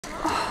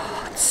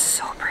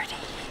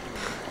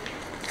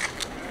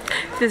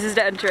This is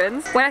the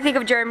entrance. When I think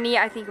of Germany,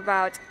 I think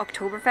about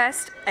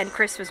Oktoberfest and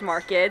Christmas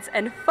markets.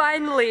 And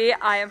finally,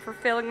 I am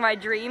fulfilling my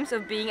dreams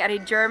of being at a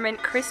German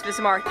Christmas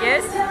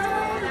market.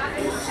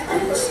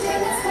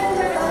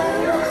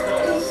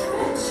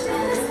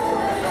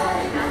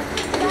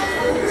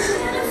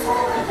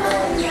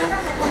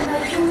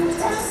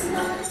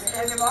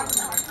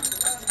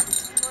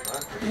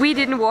 We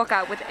didn't walk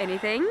out with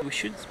anything. We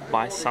should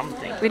buy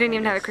something. We didn't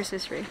even have a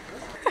Christmas tree.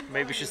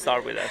 Maybe we should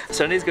start with that.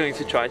 Sunny's going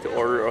to try to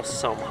order us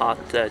some hot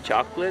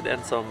chocolate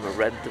and some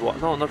red wine.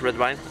 No, not red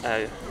wine.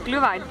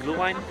 Glühwein.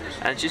 Glühwein.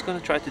 And she's going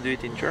to try to do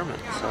it in German.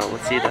 So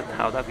let's see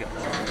how that goes.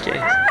 Okay.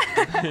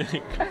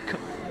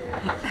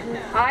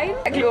 Ein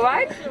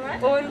Glühwein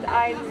und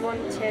ein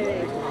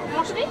Monterey.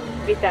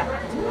 Bitte.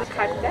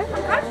 Karte.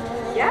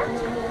 Yeah?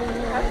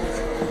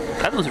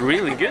 That was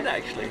really good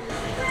actually.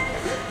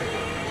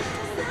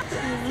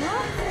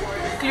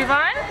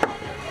 Glühwein.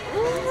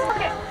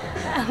 Okay.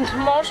 And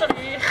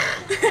Monterey.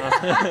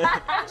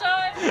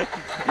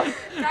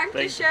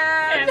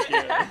 Dankeschön. Thank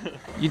you.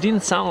 You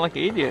didn't sound like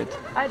an idiot.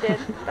 I did.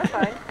 That's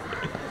fine.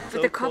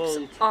 So the cups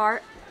cold.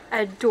 are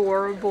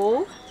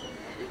adorable.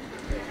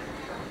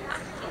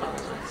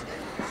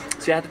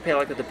 So you have to pay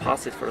like a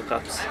deposit for the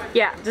cups.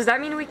 Yeah. Does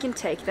that mean we can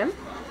take them?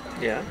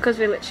 Yeah. Because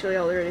we literally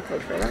already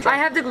paid for them. I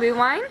have the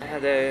Glühwein. I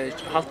had a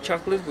hot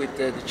chocolate with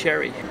the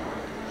cherry.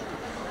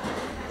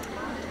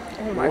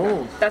 Oh my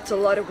god. That's a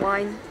lot of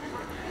wine.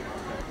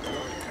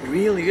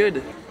 Really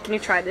good. Can you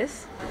try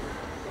this?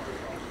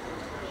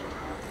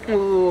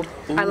 Ooh,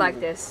 I like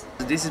this.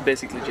 This is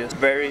basically just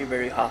very,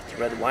 very hot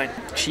red wine.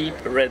 Cheap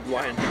red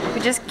wine. We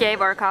just gave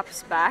our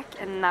cups back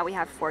and now we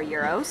have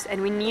 €4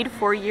 and we need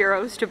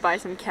 €4 to buy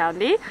some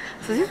candy.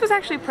 So this was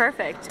actually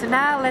perfect. So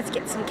now let's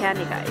get some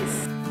candy,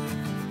 guys.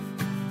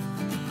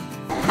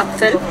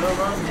 Apfel.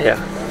 Yeah.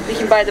 We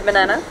can buy the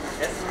banana.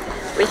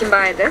 We can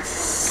buy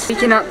this. We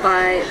cannot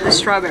buy the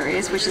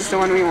strawberries, which is the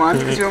one we want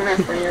because we only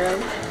have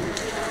 €4.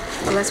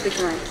 Unless we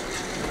can like...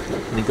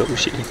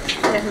 Negotiate.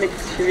 Yeah,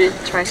 should we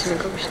try to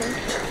negotiate?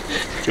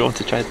 Do you want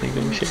to try to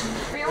negotiate?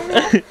 We only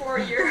have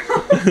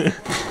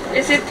 €4.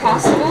 Is it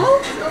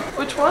possible?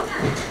 Which one?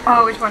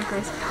 Oh, which one,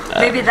 please?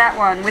 Maybe that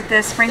one with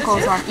the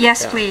sprinkles on.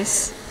 Yes,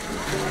 please.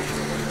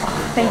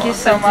 Thank you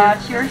so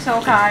much. You're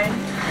so kind.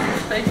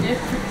 Thank you.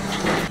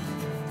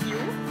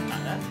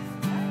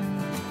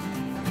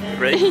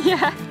 Ready?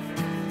 Yeah.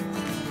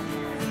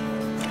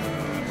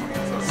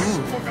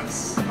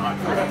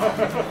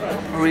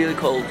 Really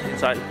cold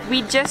inside.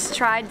 We just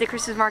tried the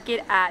Christmas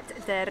market at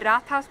the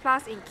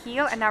Rathausplatz in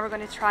Kiel and now we're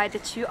going to try the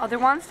two other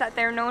ones that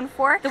they're known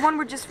for. The one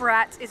we're just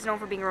at is known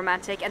for being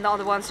romantic and the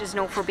other one's just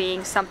known for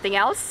being something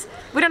else.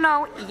 We don't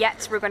know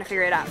yet, we're going to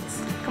figure it out.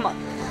 Come on.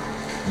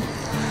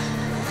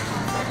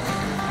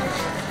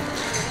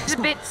 It's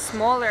a bit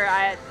smaller,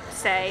 I'd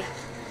say.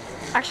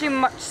 Actually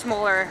much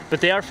smaller.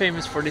 But they are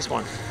famous for this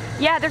one.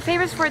 Yeah, they're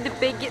famous for the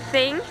big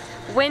thing,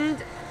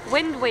 wind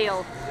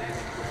wheel.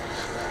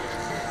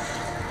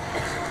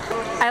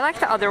 I like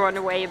the other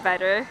one way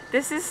better.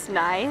 This is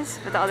nice,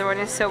 but the other one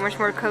is so much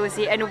more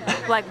cozy and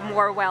like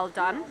more well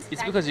done.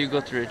 It's because you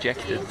got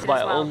rejected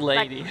by an old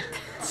lady. Like,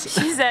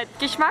 she said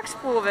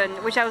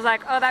Geschmacksproben, which I was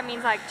like, oh, that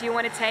means like, do you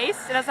want to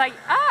taste? And I was like,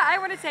 ah, I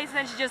want to taste. And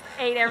then she just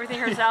ate everything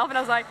herself, and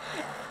I was like,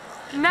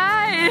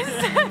 nice.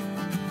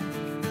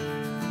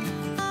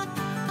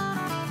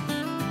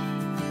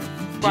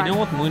 Do you know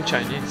what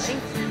moonshine is?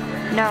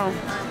 No.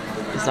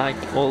 It's like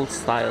old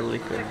style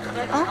liquor.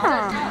 Oh.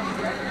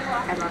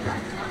 I love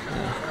that.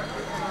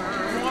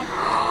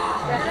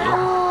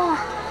 Oh.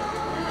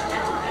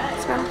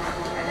 Smell.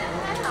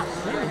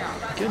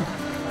 Good.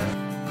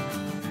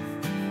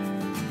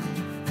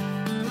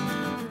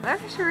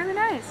 That's actually really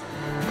nice.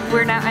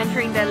 We're now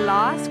entering the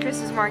last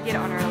Christmas market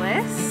on our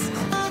list.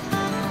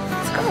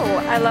 Let's go.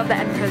 I love the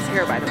entrance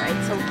here, by the way.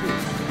 It's so cute.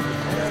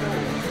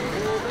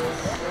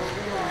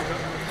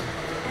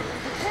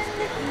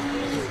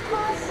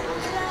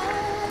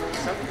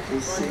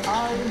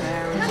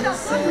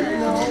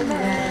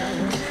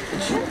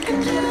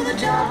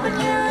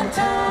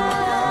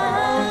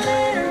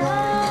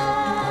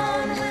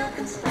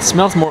 It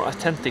smells more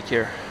authentic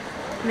here.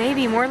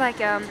 Maybe more like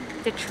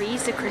the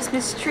trees, the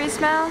Christmas tree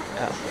smell.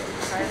 Yeah.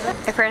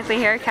 Apparently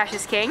here, cash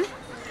is king,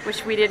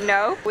 which we didn't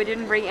know. We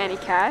didn't bring any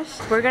cash.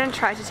 We're gonna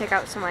try to take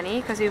out some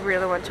money because we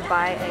really want to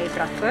buy a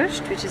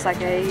bratwurst, which is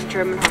like a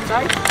German hot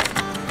dog.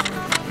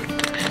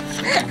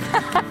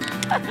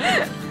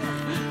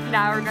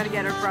 Now we're gonna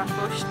get a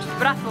bratwurst.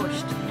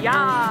 Bratwurst,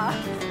 yeah!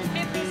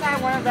 Hey, please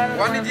have one of them.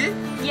 One of these?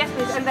 Yes,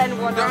 please, and then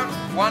one of...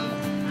 One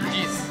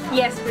these.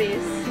 Yes,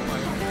 please.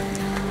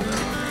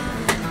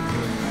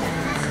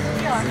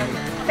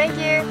 Thank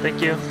you.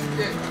 Thank you.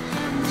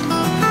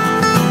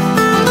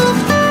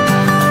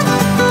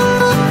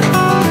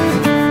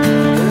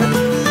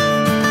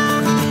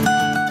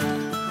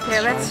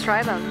 Here, let's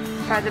try them.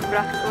 Try the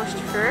bratwurst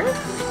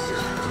first.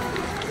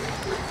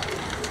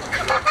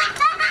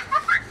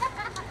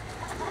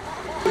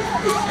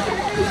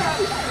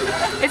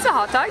 It's a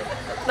hot dog.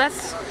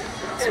 Let's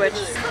switch.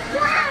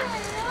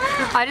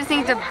 I just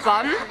think the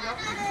bun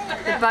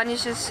The bun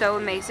is just so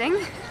amazing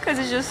because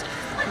it's just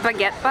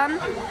baguette bun.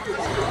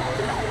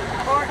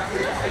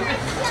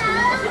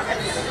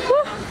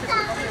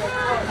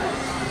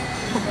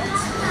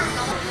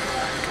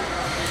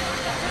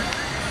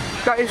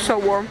 That is so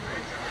warm.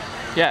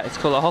 Yeah, it's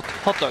called a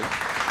hot dog.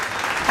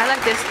 I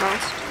like this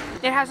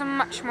most. It has a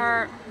much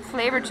more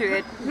flavor to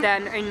it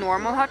than a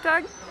normal hot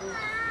dog.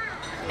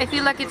 I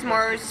feel like it's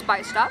more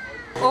spiced up.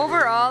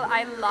 Overall,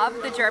 I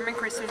love the German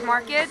Christmas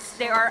markets.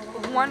 They are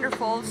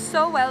wonderful,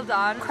 so well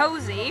done,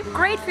 cozy,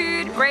 great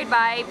food, great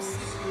vibes.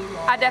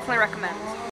 I definitely recommend.